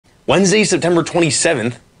Wednesday, September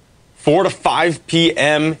 27th, 4 to 5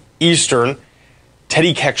 p.m. Eastern,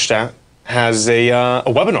 Teddy Kekstadt has a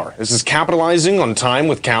webinar. This is capitalizing on time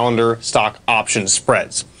with calendar stock option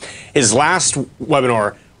spreads. His last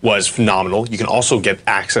webinar was phenomenal. You can also get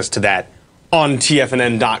access to that on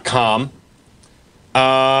TFNN.com.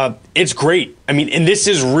 It's great. I mean, and this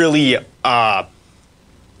is really,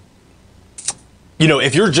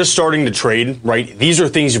 if you're just starting to trade, right, these are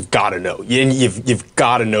things you've got to know. You've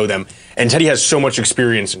got to know them. And Teddy has so much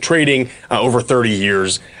experience in trading, over 30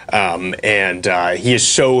 years, and he is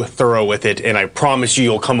so thorough with it. And I promise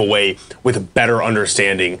you'll come away with a better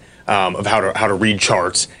understanding of how to read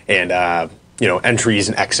charts and entries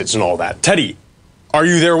and exits and all that. Teddy, are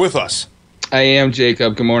you there with us? I am,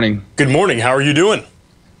 Jacob. Good morning. Good morning. How are you doing?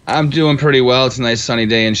 I'm doing pretty well. It's a nice sunny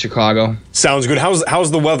day in Chicago. Sounds good.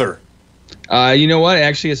 How's the weather? You know what?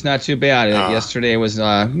 Actually, it's not too bad. Yesterday was, low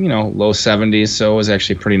 70s, so it was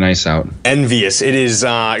actually pretty nice out. Envious. It is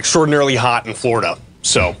extraordinarily hot in Florida.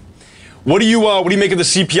 So, what do you make of the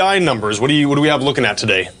CPI numbers? What do we have looking at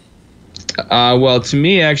today? Well, to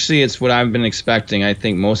me, actually, it's what I've been expecting. I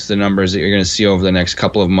think most of the numbers that you're going to see over the next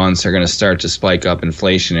couple of months are going to start to spike up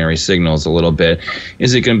inflationary signals a little bit.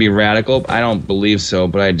 Is it going to be radical? I don't believe so,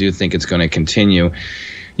 but I do think it's going to continue.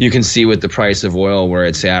 You can see with the price of oil where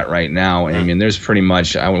it's at right now. I mean, there's pretty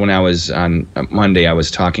much, when I was on Monday, I was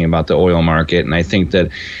talking about the oil market, and I think that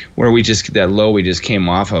that low we just came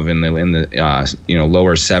off of in the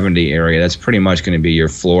lower 70 area, that's pretty much going to be your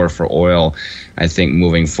floor for oil, I think,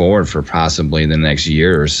 moving forward for possibly the next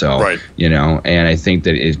year or so. Right. And I think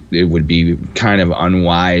that it would be kind of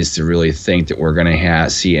unwise to really think that we're going to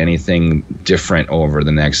see anything different over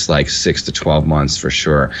the next 6 to 12 months for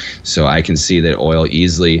sure. So I can see that oil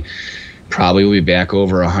easily probably will be back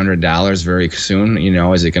over $100 very soon.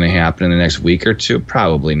 Is it going to happen in the next week or two?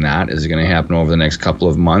 Probably not. Is it going to happen over the next couple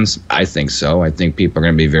of months? I think so. I think people are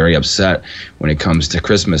going to be very upset when it comes to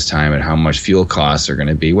Christmas time at how much fuel costs are going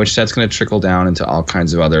to be, which that's going to trickle down into all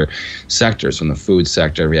kinds of other sectors, from the food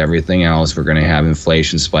sector, everything else. We're going to have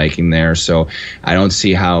inflation spiking there. So I don't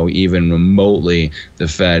see how even remotely the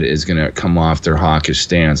Fed is going to come off their hawkish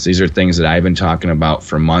stance. These are things that I've been talking about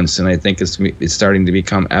for months, and I think it's starting to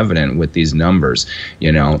become evident with these numbers,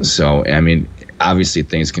 So, I mean, obviously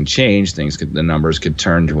things can change. The numbers could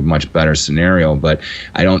turn to a much better scenario, but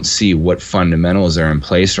I don't see what fundamentals are in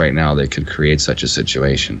place right now that could create such a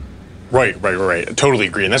situation. Right. I totally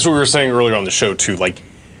agree. And that's what we were saying earlier on the show, too.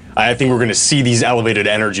 I think we're going to see these elevated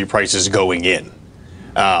energy prices going in.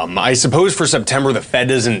 I suppose for September, the Fed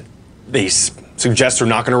they suggest they're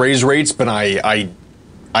not going to raise rates, but I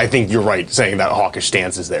think you're right saying that hawkish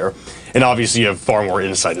stance is there. And obviously you have far more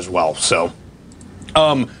insight as well. So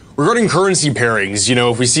regarding currency pairings,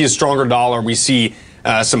 if we see a stronger dollar, we see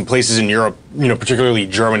some places in Europe, particularly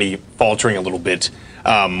Germany, faltering a little bit.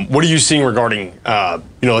 What are you seeing regarding,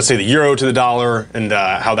 let's say the euro to the dollar and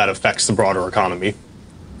how that affects the broader economy?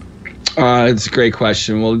 It's a great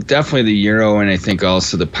question. Well, definitely the euro, and I think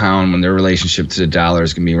also the pound, when their relationship to the dollar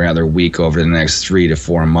is going to be rather weak over the next 3 to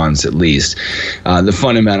 4 months at least. The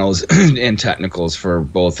fundamentals and technicals for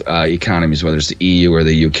both economies, whether it's the EU or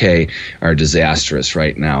the UK, are disastrous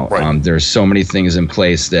right now. Right. There's so many things in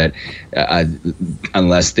place that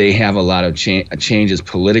unless they have a lot of changes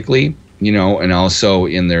politically, and also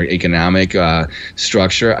in their economic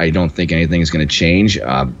structure, I don't think anything is going to change.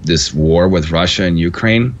 This war with Russia and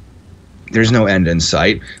Ukraine, there's no end in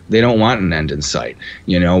sight. They don't want an end in sight.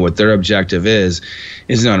 What their objective is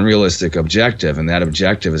an unrealistic objective, and that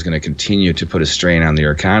objective is going to continue to put a strain on their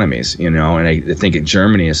economies, and I think in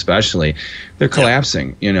Germany especially, they're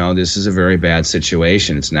collapsing. This is a very bad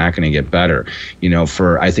situation. It's not going to get better.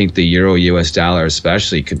 I think the euro US dollar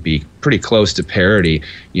especially could be pretty close to parity,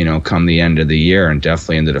 come the end of the year and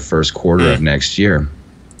definitely into the first quarter of next year.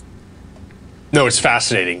 No, it's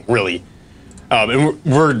fascinating, really. And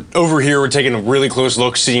we're over here, we're taking a really close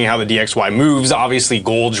look, seeing how the DXY moves. Obviously,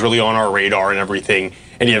 gold's really on our radar and everything,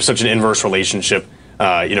 and you have such an inverse relationship,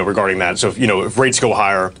 regarding that. So, if rates go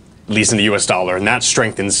higher, at least in the U.S. dollar, and that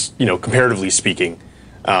strengthens, comparatively speaking,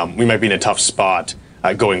 we might be in a tough spot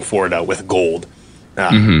going forward with gold.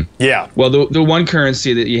 Yeah. Well, the one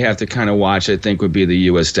currency that you have to kind of watch, I think, would be the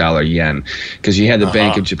U.S. dollar yen, because you had the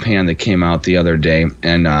Bank of Japan that came out the other day,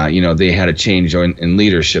 and they had a change in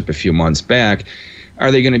leadership a few months back. Are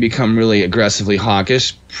they going to become really aggressively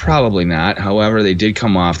hawkish? Probably not. However, they did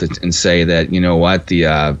come off and say that,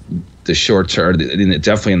 the the short term,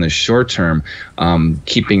 definitely in the short term,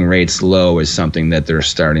 keeping rates low is something that they're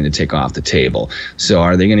starting to take off the table. So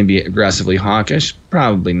are they going to be aggressively hawkish?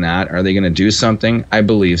 Probably not. Are they going to do something? I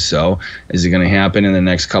believe so. Is it going to happen in the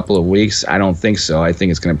next couple of weeks? I don't think so. I think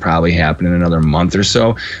it's going to probably happen in another month or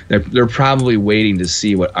so. They're probably waiting to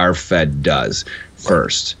see what our Fed does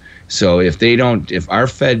first. So if our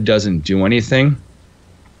Fed doesn't do anything,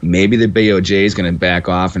 maybe the BOJ is going to back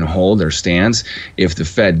off and hold their stance. If the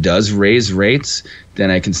Fed does raise rates, then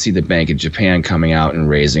I can see the Bank of Japan coming out and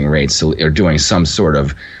raising rates. So they're doing some sort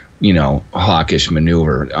of, hawkish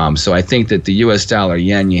maneuver. So I think that the U.S. dollar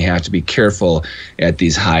yen, you have to be careful at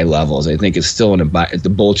these high levels. I think it's still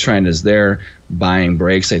the bull trend is there. Buying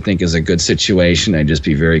breaks, I think, is a good situation. I'd just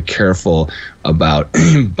be very careful about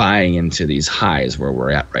buying into these highs where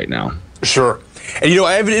we're at right now. Sure. And,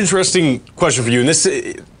 I have an interesting question for you. And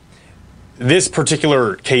this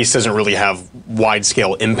particular case doesn't really have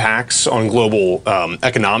wide-scale impacts on global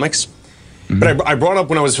economics. Mm-hmm. But I brought up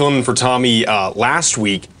when I was filming for Tommy last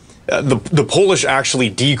week, the Polish actually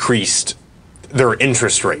decreased their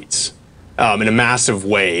interest rates in a massive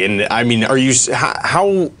way. And, I mean,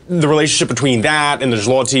 how the relationship between that and the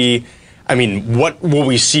zloty, I mean, what will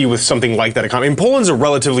we see with something like that economy? And Poland's a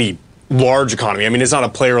relatively large economy. I mean, it's not a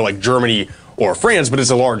player like Germany or France, but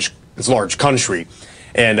it's a large country.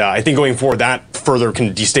 And I think going forward, that further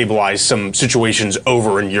can destabilize some situations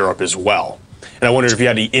over in Europe as well. And I wondered if you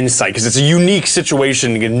had any insight, because it's a unique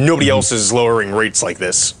situation and nobody else is lowering rates like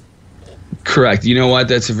this. Correct. You know what?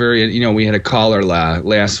 That's a very, we had a caller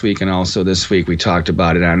last week and also this week. We talked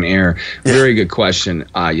about it on air. Very good question.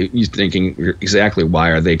 You're thinking exactly why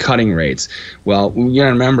are they cutting rates? Well, you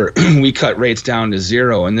gotta remember, we cut rates down to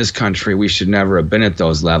zero in this country. We should never have been at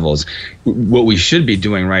those levels. What we should be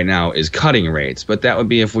doing right now is cutting rates, but that would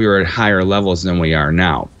be if we were at higher levels than we are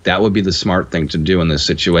now. That would be the smart thing to do in this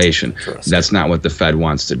situation. That's not what the Fed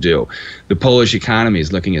wants to do. The Polish economy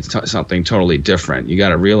is looking at something totally different. You got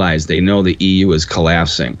to realize they know the EU is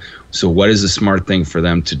collapsing. So what is the smart thing for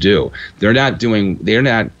them to do? They're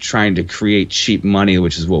not trying to create cheap money,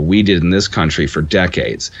 which is what we did in this country for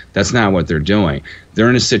decades. That's not what they're doing. They're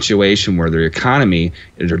in a situation where their economy,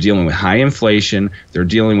 they're dealing with high inflation, they're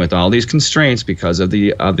dealing with all these constraints because of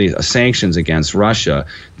the sanctions against Russia.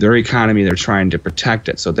 Their economy, they're trying to protect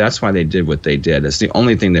it. So that's why they did what they did. That's the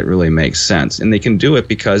only thing that really makes sense. And they can do it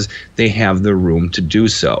because they have the room to do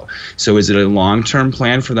so. So is it a long-term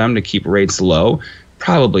plan for them to keep rates low?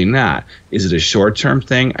 Probably not. Is it a short-term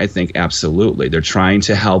thing? I think absolutely. They're trying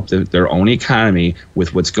to help their own economy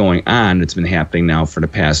with what's going on that's been happening now for the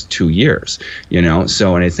past 2 years.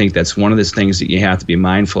 So, and I think that's one of those things that you have to be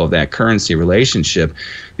mindful of, that currency relationship,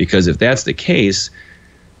 because if that's the case,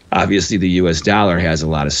 obviously the U.S. dollar has a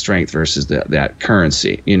lot of strength versus that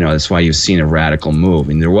currency. That's why you've seen a radical move.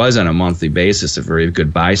 And there was on a monthly basis a very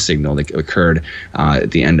good buy signal that occurred at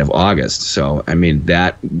the end of August. So, I mean,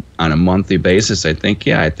 that on a monthly basis, I think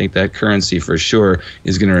that currency for sure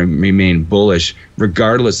is going to remain bullish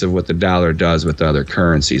regardless of what the dollar does with other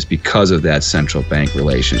currencies because of that central bank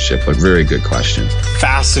relationship. But very good question.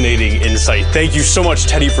 Fascinating insight. Thank you so much,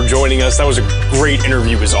 Teddy, for joining us. That was a great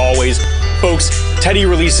interview as always. Folks, Teddy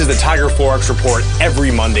releases the Tiger Forex Report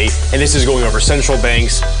every Monday, and this is going over central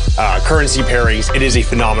banks, currency pairings. It is a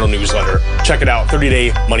phenomenal newsletter. Check it out,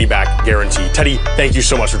 30-day money-back guarantee. Teddy, thank you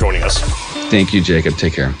so much for joining us. Thank you, Jacob.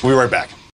 Take care. We'll be right back.